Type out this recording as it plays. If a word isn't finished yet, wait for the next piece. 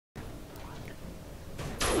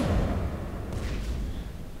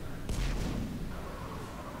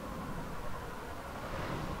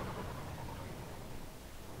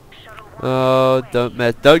Oh, don't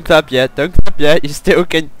mess. Don't clap yet. Don't clap yet. You still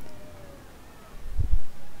can.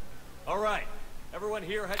 Alright. Everyone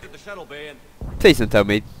here head to the shuttle bay and... Please don't tell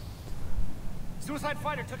me. Suicide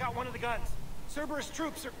fighter took out one of the guns. Cerberus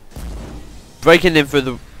troops are... Breaking in through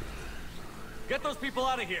the... Get those people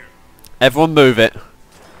out of here. Everyone move it.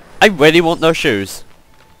 I really want those shoes.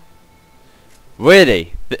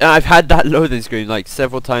 Really? I've had that loading screen like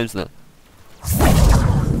several times now.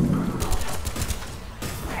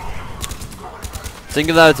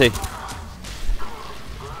 Singularity.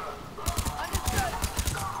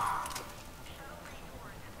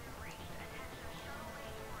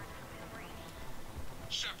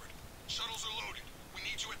 Shepard, shuttles are loaded. We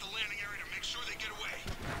need you at the landing area to make sure they get away.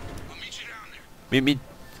 I'll meet you down there. Meet me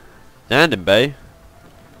landing bay.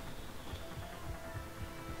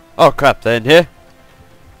 Oh crap, they're in here.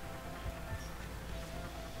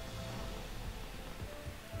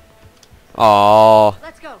 Aww.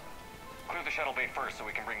 Let's go. Clear the shuttle bay first so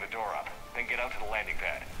we can bring the door up. Then get out to the landing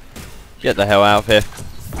pad. Get the hell out of here.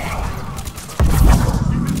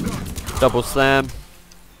 Double slam.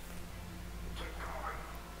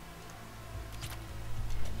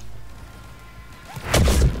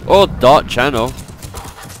 Oh, dark channel.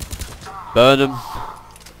 Burn them.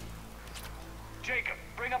 Jacob,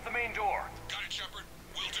 bring up the main door. Got it, Shepard.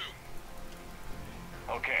 Will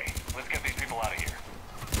do. Okay, let's get these people out of here.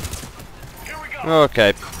 Here we go.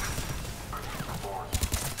 Okay.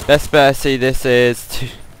 Best bet I see this is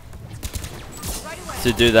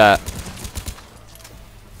to do that.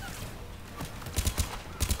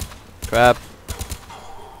 Crap.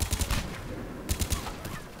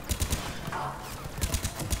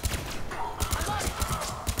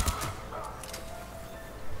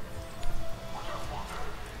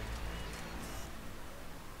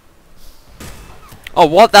 Oh,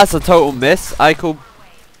 what? That's a total miss. I call.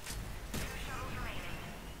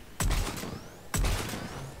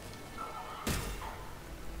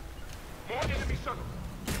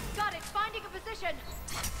 Got it. Finding a position.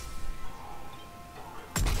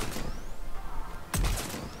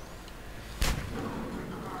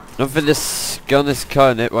 Not for this gun is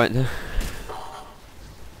cutting it right now.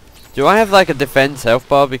 Do I have like a defense health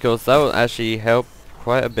bar? Because that will actually help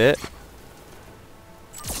quite a bit.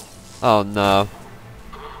 Oh no.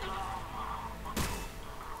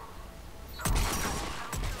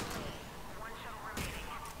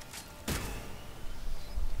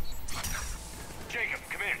 Jacob,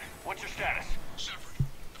 come in. What's your status? Shepard,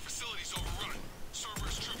 the facility's overrun.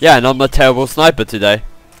 Cerberus troops... Yeah, and I'm a terrible sniper today.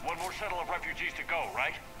 One more shuttle of refugees to go,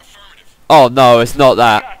 right? Affirmative. Oh no, it's not We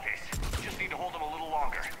that. got this. We just need to hold them a little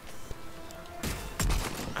longer.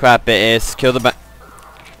 Crap, it is. Kill the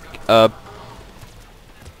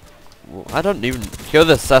I don't even kill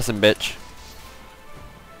the assassin bitch.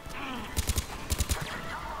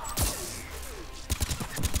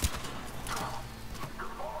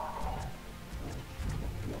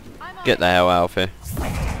 Get the hell out of here.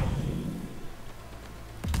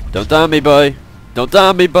 Don't down me, buddy. Don't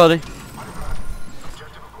down me, buddy.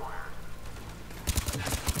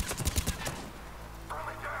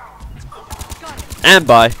 And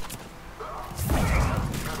bye.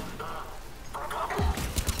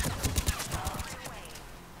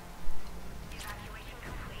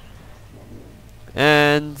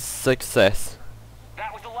 And success.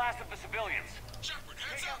 That was the last of the civilians. Shepard,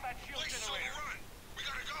 heads Take out up. that shield Place is generator. overrun. We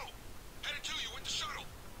gotta go. Headed to you with the shuttle.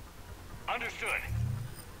 Understood.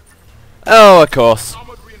 Oh, of course.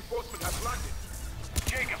 Armored reinforcement has landed.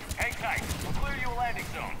 Jacob, hang tight. We'll clear you a landing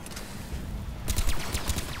zone.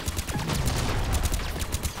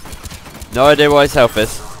 No idea what his health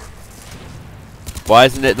is. Why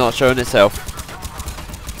isn't it not showing itself?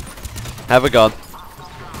 Have a gun.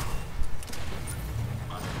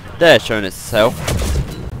 There, showing itself.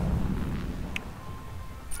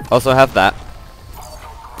 Also have that.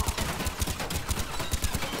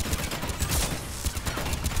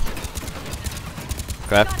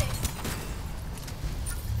 Crap.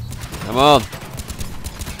 Come on.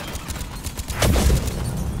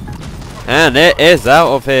 And it is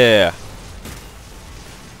out of here.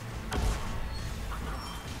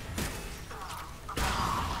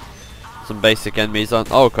 Some basic enemies on.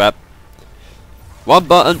 Oh crap. One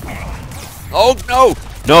button. Oh no!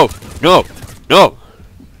 No! No! No!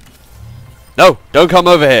 No! Don't come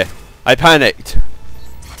over here. I panicked.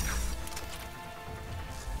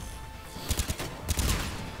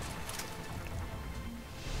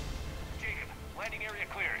 Jacob, landing area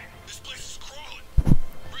cleared. This place is crawling.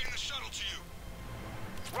 Bringing the shuttle to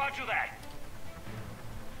you. Roger that.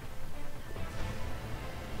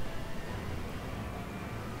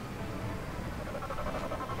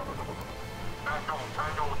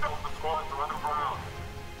 Tango, Delta Squad.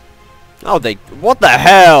 Oh, they. What the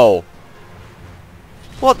hell?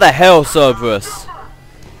 What the hell, Cerberus?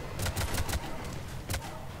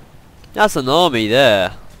 That's an army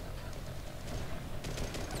there.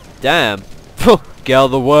 Damn. Get out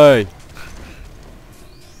of the way.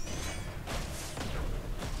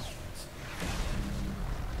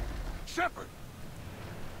 Shepard!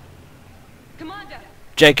 Commander!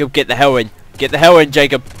 Jacob, get the hell in. Get the hell in,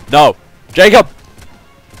 Jacob. No. Jacob!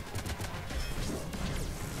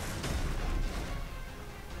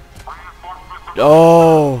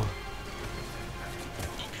 Oh. Okay,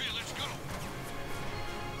 let's go.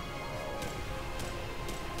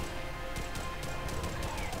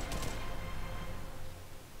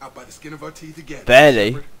 Out by the skin of our teeth again.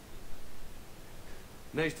 Barely. Shepard.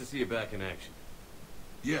 Nice to see you back in action.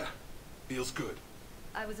 Yeah, feels good.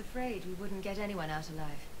 I was afraid we wouldn't get anyone out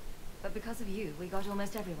alive. But because of you, we got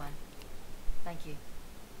almost everyone. Thank you.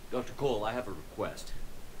 Dr. Cole, I have a request.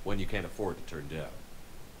 One you can't afford to turn down.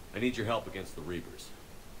 I need your help against the Reapers.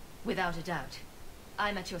 Without a doubt.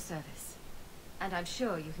 I'm at your service. And I'm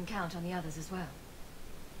sure you can count on the others as well.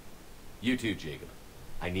 You too, Jacob.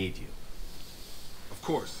 I need you. Of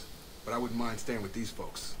course, but I wouldn't mind staying with these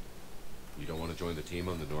folks. You don't want to join the team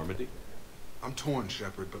on the Normandy? I'm torn,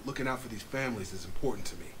 Shepard, but looking out for these families is important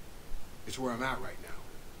to me. It's where I'm at right now.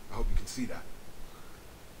 I hope you can see that.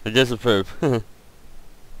 I disapprove.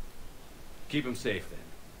 Keep them safe, then.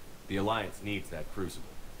 The Alliance needs that crucible.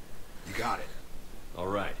 You got it. All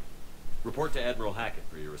right. Report to Admiral Hackett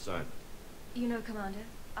for your assignment. You know, Commander,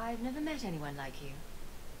 I've never met anyone like you.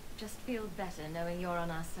 Just feel better knowing you're on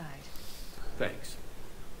our side. Thanks.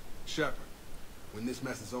 Shepard, when this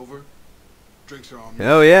mess is over, drinks are on me.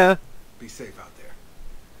 Hell yeah. Be safe out there.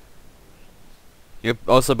 You're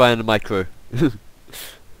also buying my crew.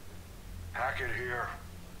 Hackett here.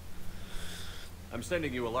 I'm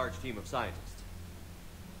sending you a large team of scientists.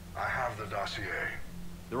 I have the dossier.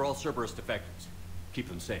 They're all Cerberus defectors. Keep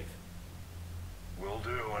them safe. Will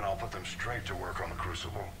do, and I'll put them straight to work on the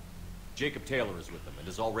crucible. Jacob Taylor is with them and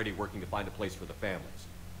is already working to find a place for the families.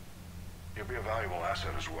 He'll be a valuable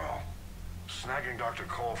asset as well. Snagging Dr.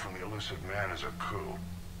 Cole from the elusive man is a coup.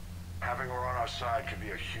 Having her on our side could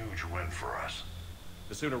be a huge win for us.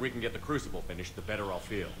 The sooner we can get the crucible finished, the better I'll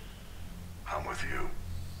feel. I'm with you.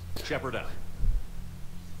 Shepard out.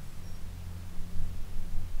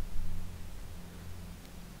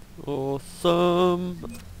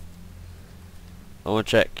 Awesome. I want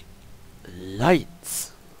to check.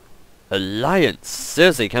 Lights. Alliance.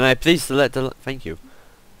 Seriously, can I please select a... Thank you.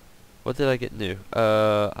 What did I get new?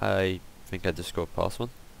 I think I just scrolled past one.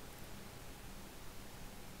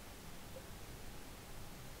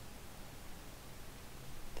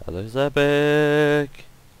 That looks epic.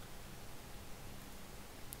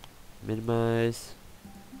 Minimize.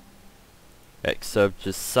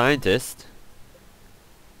 Excerpt scientist.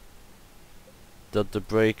 Dr.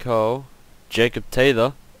 Breako. Jacob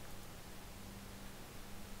Taylor.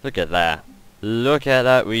 Look at that. Look at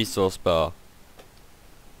that resource bar.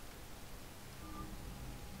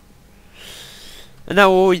 And now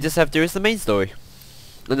all we just have to do is the main story.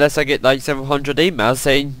 Unless I get like 700 emails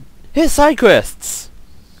saying, here's side quests!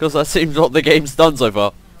 Because that seems what the game's done so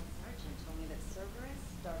far. Sergeant told me that Cerberus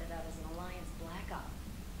started out as an Alliance Black Op.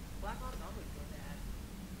 Black Ops always go bad.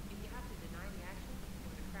 If you have to deny the action, or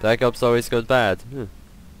the crowd... Black Ops always goes bad.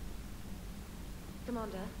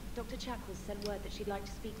 Commander, Dr. Chackles sent word that she'd like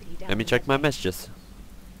to speak with you down Let me in check my Medbay. messages.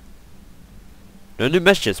 No new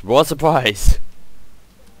messages, what a surprise!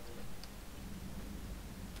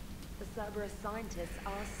 The Cerberus scientists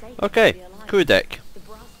are safe Okay, for the Alliance. crew deck. The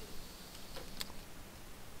brass...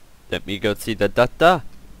 Let me go see the data.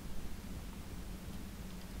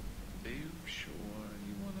 Are you sure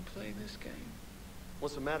you want to play this game?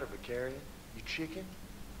 What's the matter, Vicarian? You chicken?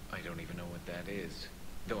 I don't even know what that is,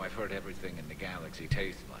 though I've heard everything in the galaxy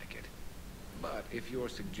tastes like it. But if you're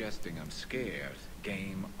suggesting I'm scared,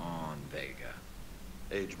 game on, Vega.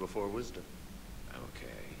 Age before wisdom. Okay.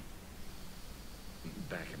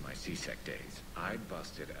 Back in my C-Sec days, I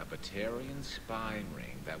busted a Batarian spy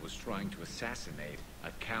ring that was trying to assassinate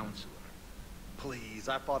a counselor. Please,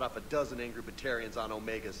 I fought off a dozen angry Batarians on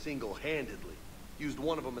Omega single-handedly. Used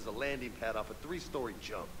one of them as a landing pad off a 3-story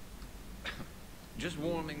jump. Just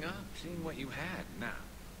warming up, seeing what you had. Now,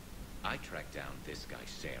 I tracked down this guy,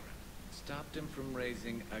 Saren. Stopped him from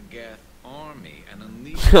raising a Geth army and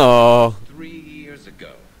unleashed Oh. 3 years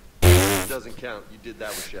ago. Doesn't count. You did that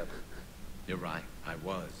with Shepard. You're right, I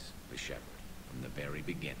was the shepherd from the very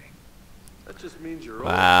beginning. That just means you're old.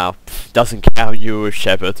 Wow, doesn't count, you a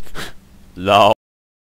shepherd. Lol.